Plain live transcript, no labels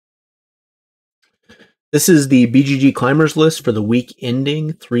This is the BGG Climbers list for the week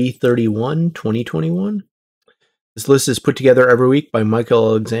ending 3/31/2021. This list is put together every week by Michael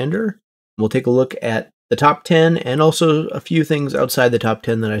Alexander. We'll take a look at the top 10 and also a few things outside the top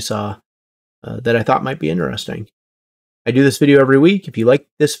 10 that I saw that I thought might be interesting. I do this video every week. If you like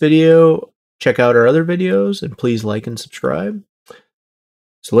this video, check out our other videos and please like and subscribe.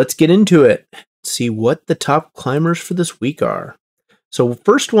 So let's get into it. See what the top climbers for this week are. So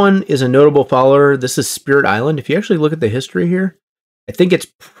first one is a notable follower. This is Spirit Island. If you actually look at the history here, I think it's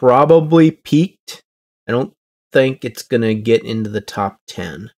probably peaked. I don't think it's going to get into the top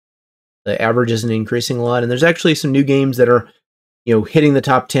 10. The average isn't increasing a lot, and there's actually some new games that are, hitting the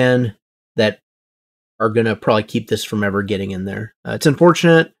top 10 that are going to probably keep this from ever getting in there. It's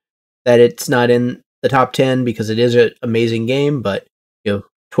unfortunate that it's not in the top 10 because it is an amazing game, but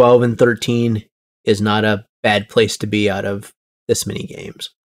 12 and 13 is not a bad place to be out of this many games.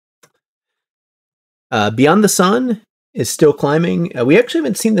 Beyond the Sun is still climbing. We actually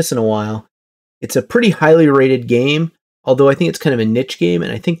haven't seen this in a while. It's a pretty highly rated game, although I think it's kind of a niche game,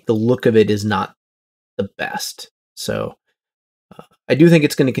 and I think the look of it is not the best. So I do think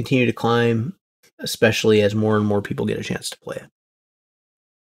it's going to continue to climb, especially as more and more people get a chance to play it.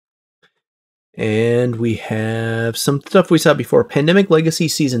 And we have some stuff we saw before. Pandemic Legacy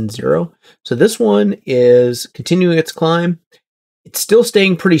Season 0. So this one is continuing its climb. It's still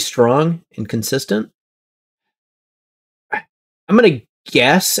staying pretty strong and consistent. I'm going to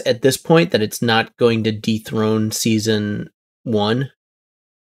guess at this point that it's not going to dethrone Season 1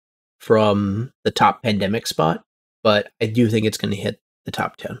 from the top pandemic spot, but I do think it's going to hit the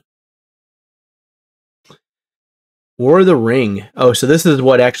top 10. War of the Ring. Oh, so this is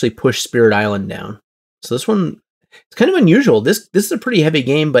what actually pushed Spirit Island down. So this one, it's kind of unusual. This is a pretty heavy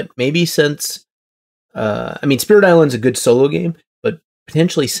game, but maybe since, Spirit Island's a good solo game, but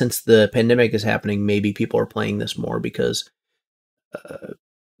potentially since the pandemic is happening, maybe people are playing this more because,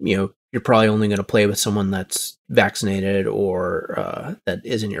 you're probably only going to play with someone that's vaccinated or that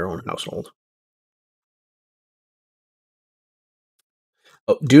is in your own household.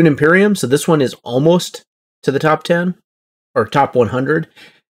 Oh, Dune Imperium. So this one is almost to the top 10 or top 100,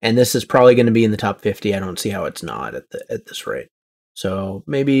 and this is probably going to be in the top 50. I don't see how it's not at this rate. So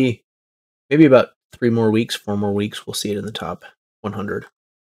maybe about 4 more weeks, we'll see it in the top 100.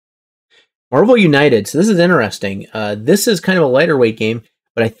 Marvel United. So this is interesting. This is kind of a lighter weight game,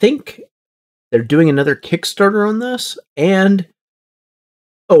 but I think they're doing another Kickstarter on this, and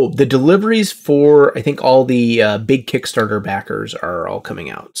the deliveries for I think all the big Kickstarter backers are all coming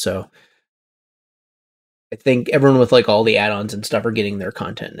out. So I think everyone with like all the add-ons and stuff are getting their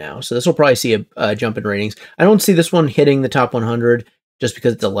content now. So this will probably see a jump in ratings. I don't see this one hitting the top 100 just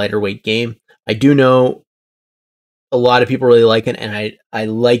because it's a lighter weight game. I do know a lot of people really like it, and I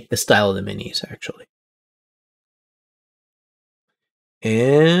like the style of the minis, actually.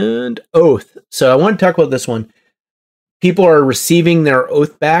 And Oath. So I want to talk about this one. People are receiving their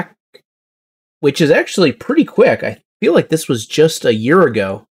Oath back, which is actually pretty quick. I feel like this was just a year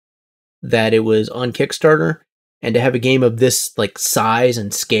ago that it was on Kickstarter, and to have a game of this like size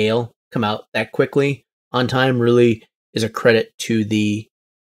and scale come out that quickly on time really is a credit to the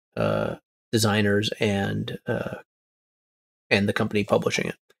designers and the company publishing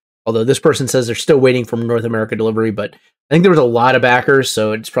it. Although this person says they're still waiting for North America delivery, but I think there was a lot of backers,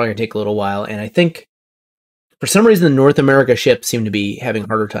 so it's probably going to take a little while. And I think for some reason the North America ships seem to be having a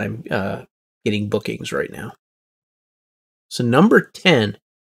harder time getting bookings right now. So number 10,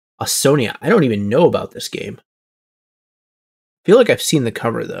 Ausonia. I don't even know about this game. I feel like I've seen the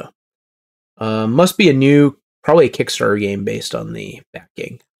cover though. Must be probably a Kickstarter game based on the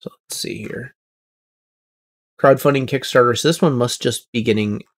backing. So let's see here. Crowdfunding Kickstarter. So this one must just be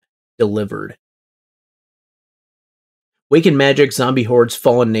getting delivered. Waken Magic, Zombie Hordes,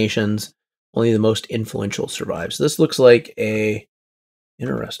 Fallen Nations. Only the most influential survives. So this looks like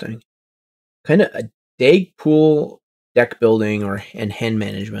interesting. Kind of a day pool deck building and hand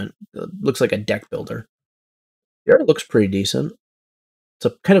management. It looks like a deck builder. The art looks pretty decent. It's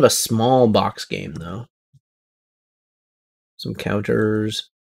a kind of a small box game though. Some counters.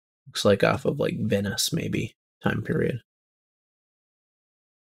 Looks like off of like Venice maybe time period.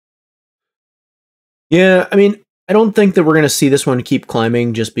 Yeah, I don't think that we're going to see this one keep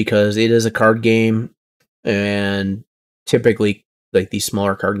climbing just because it is a card game, and typically like these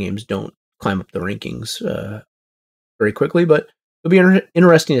smaller card games don't climb up the rankings very quickly, but it'll be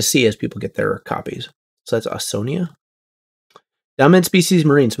interesting to see as people get their copies. So that's Ausonia. Dominant Species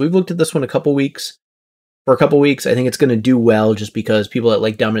Marines. We've looked at this one for a couple weeks. I think it's going to do well just because people that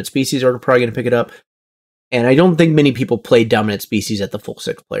like Dominant Species are probably going to pick it up. And I don't think many people play Dominant Species at the full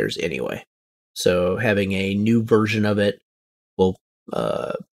 6 players anyway. So having a new version of it will,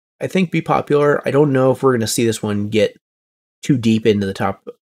 I think, be popular. I don't know if we're going to see this one get too deep into the top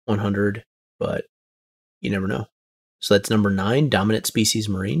 100, but you never know. So that's number 9, Dominant Species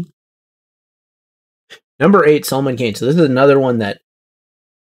Marine. Number 8, Solomon Kane. So this is another one that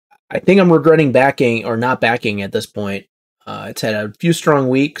I think I'm regretting backing or not backing at this point. It's had a few strong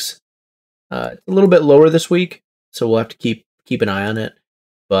weeks. A little bit lower this week, so we'll have to keep an eye on it.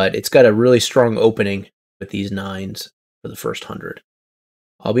 But it's got a really strong opening with these 9s for the first 100.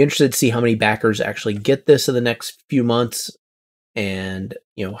 I'll be interested to see how many backers actually get this in the next few months, and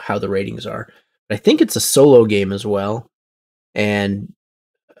how the ratings are. But I think it's a solo game as well, and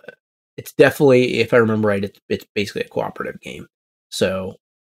it's definitely, if I remember right, it's basically a cooperative game. So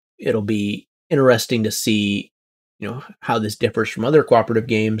it'll be interesting to see, how this differs from other cooperative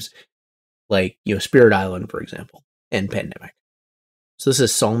games, like Spirit Island, for example, and Pandemic. So this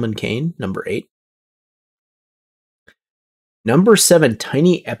is Solomon Kane, number 8. Number 7,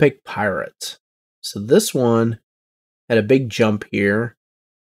 Tiny Epic Pirates. So this one had a big jump here.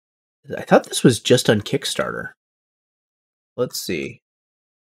 I thought this was just on Kickstarter. Let's see.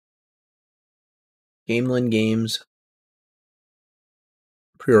 Gameland Games.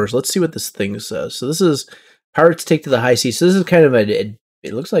 Pre-orders. Let's see what this thing says. So this is Pirates Take to the High Seas. So this is kind of it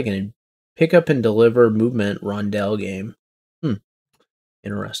looks like a pick up and deliver movement rondelle game.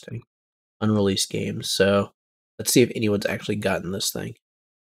 Interesting. Unreleased games. So let's see if anyone's actually gotten this thing.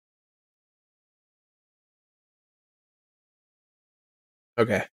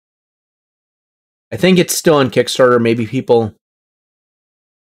 Okay. I think it's still on Kickstarter. Maybe people...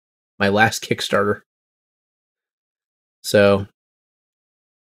 My last Kickstarter. So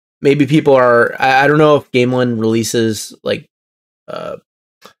maybe people are... I don't know if Gameland releases like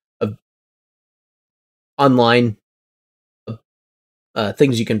online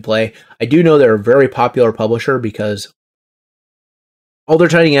things you can play. I do know they're a very popular publisher because all their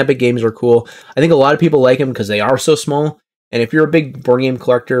Tiny Epic games are cool. I think a lot of people like them because they are so small. And if you're a big board game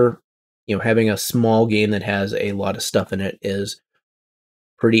collector, having a small game that has a lot of stuff in it is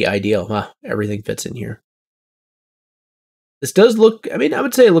pretty ideal. Wow, everything fits in here. This does look, I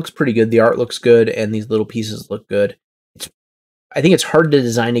would say it looks pretty good. The art looks good, and these little pieces look good. I think it's hard to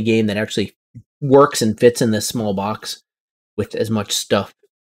design a game that actually works and fits in this small box with as much stuff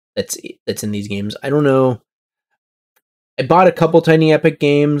that's in these games. I don't know. I bought a couple Tiny Epic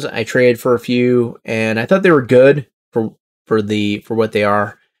games. I traded for a few, and I thought they were good for what they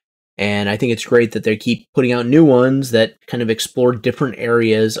are. And I think it's great that they keep putting out new ones that kind of explore different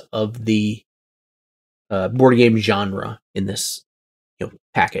areas of the board game genre in this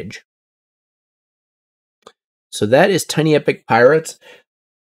package. So that is Tiny Epic Pirates.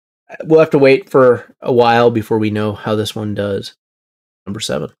 We'll have to wait for a while before we know how this one does. Number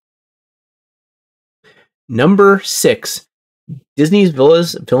 7. Number 6, Disney's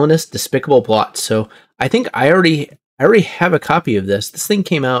Villainous Despicable Plot. So I think I already have a copy of this. This thing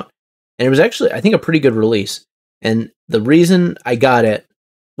came out, and it was actually, I think, a pretty good release. And the reason I got it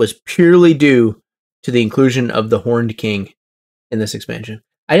was purely due to the inclusion of the Horned King in this expansion.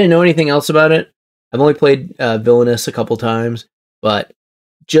 I didn't know anything else about it. I've only played Villainous a couple times, but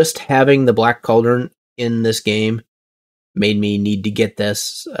just having the Black Cauldron in this game made me need to get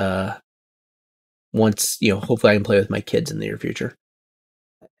this once, hopefully I can play with my kids in the near future.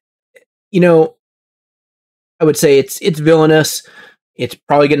 I would say it's villainous. It's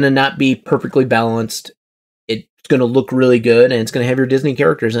probably going to not be perfectly balanced. It's going to look really good, and it's going to have your Disney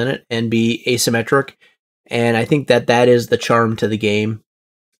characters in it and be asymmetric. And I think that is the charm to the game.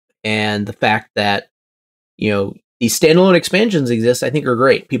 And the fact that, these standalone expansions exist, I think are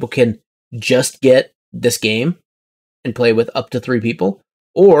great. People can just get this game and play with up to 3 people,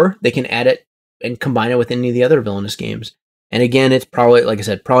 or they can add it and combine it with any of the other Villainous games. And again, it's probably, like I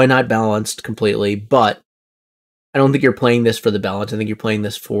said, probably not balanced completely, but I don't think you're playing this for the balance. I think you're playing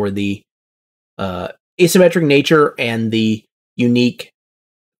this for the asymmetric nature and the unique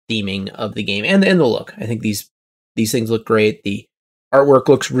theming of the game and the look. I think these things look great. The artwork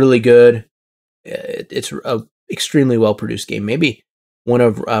looks really good. It's a extremely well produced game. Maybe one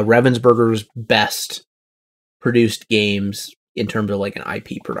of Ravensburger's best produced games in terms of like an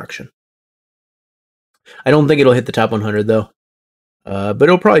IP production. I don't think it'll hit the top 100 though, but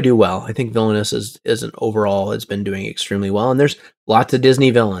it'll probably do well. I think Villainous is an overall has been doing extremely well, and there's lots of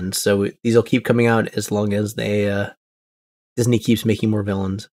Disney villains, so these will keep coming out as long as Disney keeps making more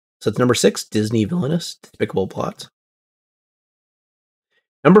villains. So it's number 6, Disney Villainous Despicable Plots.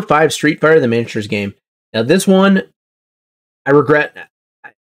 Number 5, Street Fighter: The Miniatures Game. Now this one, I regret.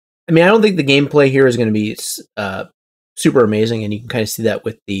 I don't think the gameplay here is going to be super amazing, and you can kind of see that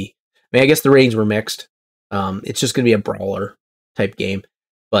with the mean, I guess the ratings were mixed. It's just going to be a brawler type game,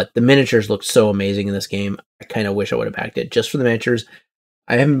 but the miniatures look so amazing in this game. I kind of wish I would have backed it just for the miniatures.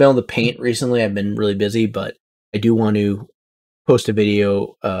 I haven't been able to paint recently. I've been really busy, but I do want to post a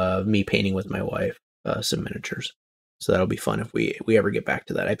video of me painting with my wife some miniatures. So that'll be fun if we ever get back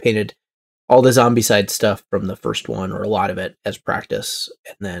to that. I painted all the Zombicide stuff from the first one, or a lot of it, as practice,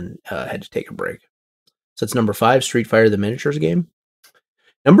 and then had to take a break. So it's number 5, Street Fighter the Miniatures game.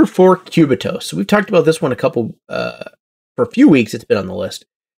 Number 4, Cubitos. So we've talked about this one for a few weeks. It's been on the list.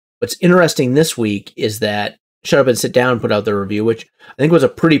 What's interesting this week is that Shut Up and Sit Down put out their review, which I think was a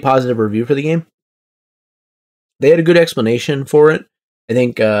pretty positive review for the game. They had a good explanation for it. I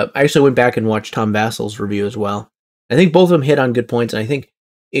think I actually went back and watched Tom Vassel's review as well. I think both of them hit on good points, and I think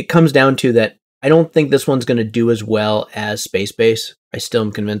it comes down to that I don't think this one's going to do as well as Space Base. I still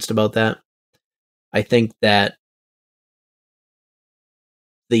am convinced about that. I think that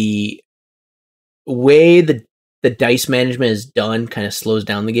the way the dice management is done kind of slows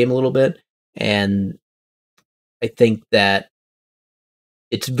down the game a little bit, and I think that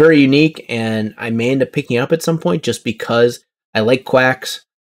it's very unique, and I may end up picking up at some point just because I like quacks,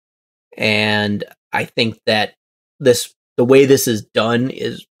 and I think that the way this is done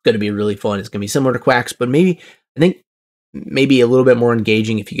is going to be really fun. It's going to be similar to quacks, but maybe a little bit more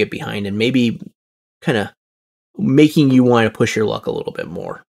engaging if you get behind, and maybe kind of making you want to push your luck a little bit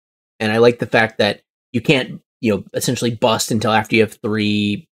more. And I like the fact that you can't, essentially bust until after you have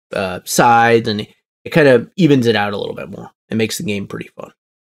 3 sides, and it kind of evens it out a little bit more. It makes the game pretty fun.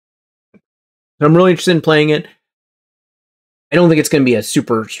 So I'm really interested in playing it. I don't think it's going to be a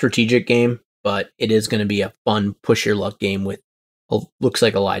super strategic game, but it is going to be a fun push your luck game with looks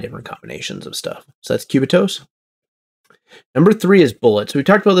like a lot of different combinations of stuff. So that's Cubitos. Number 3 is Bullet. So we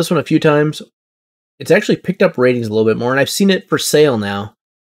talked about this one a few times. It's actually picked up ratings a little bit more, and I've seen it for sale now.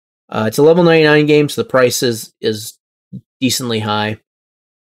 It's a level 99 game, so the price is decently high,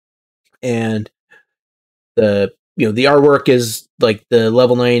 and the artwork is like the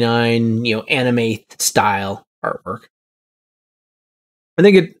level 99 anime style artwork. I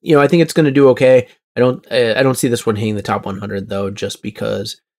think it's going to do okay. I don't see this one hitting the top 100 though, just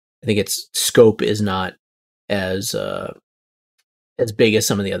because I think its scope is not as big as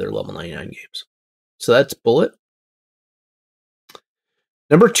some of the other level 99 games. So that's Bullet.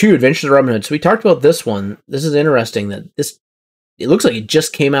 Number 2, Adventures of Robin Hood. So we talked about this one. This is interesting that it looks like it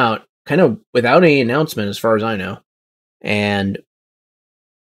just came out kind of without any announcement as far as I know. And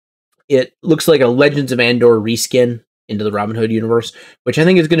it looks like a Legends of Andor reskin into the Robin Hood universe, which I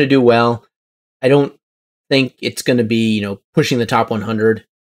think is going to do well. I don't think it's going to be, pushing the top 100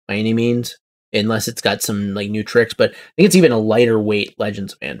 by any means, unless it's got some new tricks, but I think it's even a lighter weight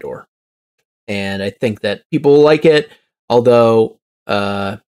Legends of Andor. And I think that people will like it, although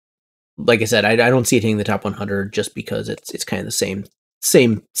like I said, I don't see it hitting the top 100 just because it's kind of the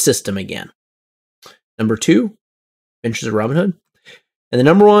same system again. Number 2, Adventures of Robin Hood. And the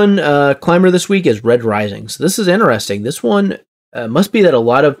number 1 climber this week is Red Rising. So this is interesting. This one must be that a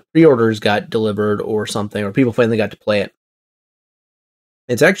lot of pre-orders got delivered or something, or people finally got to play it.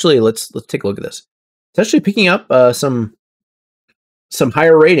 It's actually, let's take a look at this. It's actually picking up some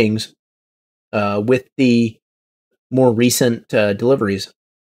higher ratings with the more recent deliveries,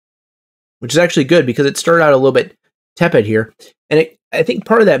 which is actually good because it started out a little bit tepid here. And I think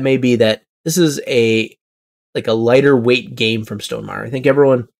part of that may be that this is a lighter weight game from Stonemaier. I think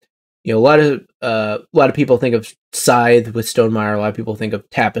everyone, a lot of people think of Scythe with Stonemaier. A lot of people think of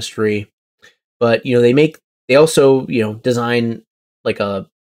Tapestry, but they also design like a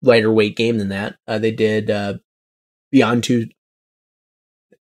lighter weight game than that. They did Beyond Two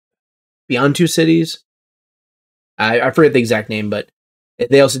Cities. I forget the exact name, but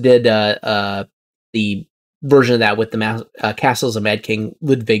they also did the version of that with the Castles of Mad King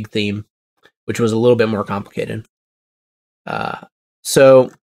Ludwig theme, which was a little bit more complicated.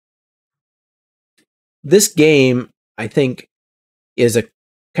 So this game, I think, is a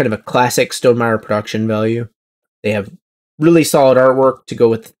kind of a classic Stonemaier production value. They have really solid artwork to go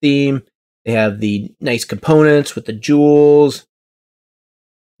with the theme. They have the nice components with the jewels.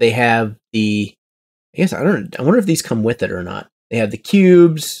 They have I wonder if these come with it or not. They have the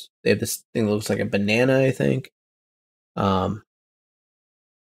cubes. They have this thing that looks like a banana, I think. And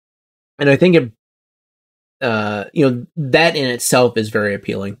I think that in itself is very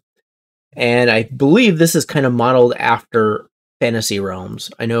appealing. And I believe this is kind of modeled after Fantasy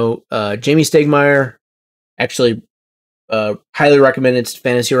Realms. I know Jamie Stegmaier actually highly recommended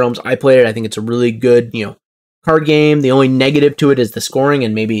Fantasy Realms. I played it. I think it's a really good, card game. The only negative to it is the scoring,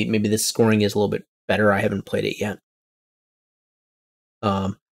 and maybe this scoring is a little bit better. I haven't played it yet.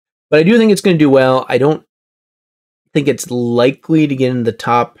 But I do think it's going to do well. I don't think it's likely to get in the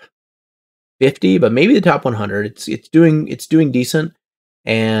top 50, but maybe the top 100. It's doing decent,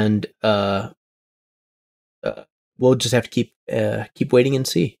 and we'll just have to keep waiting and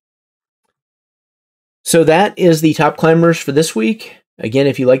see. So that is the top climbers for this week. Again,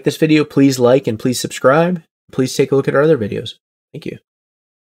 if you like this video, please like and please subscribe. Please take a look at our other videos. Thank you.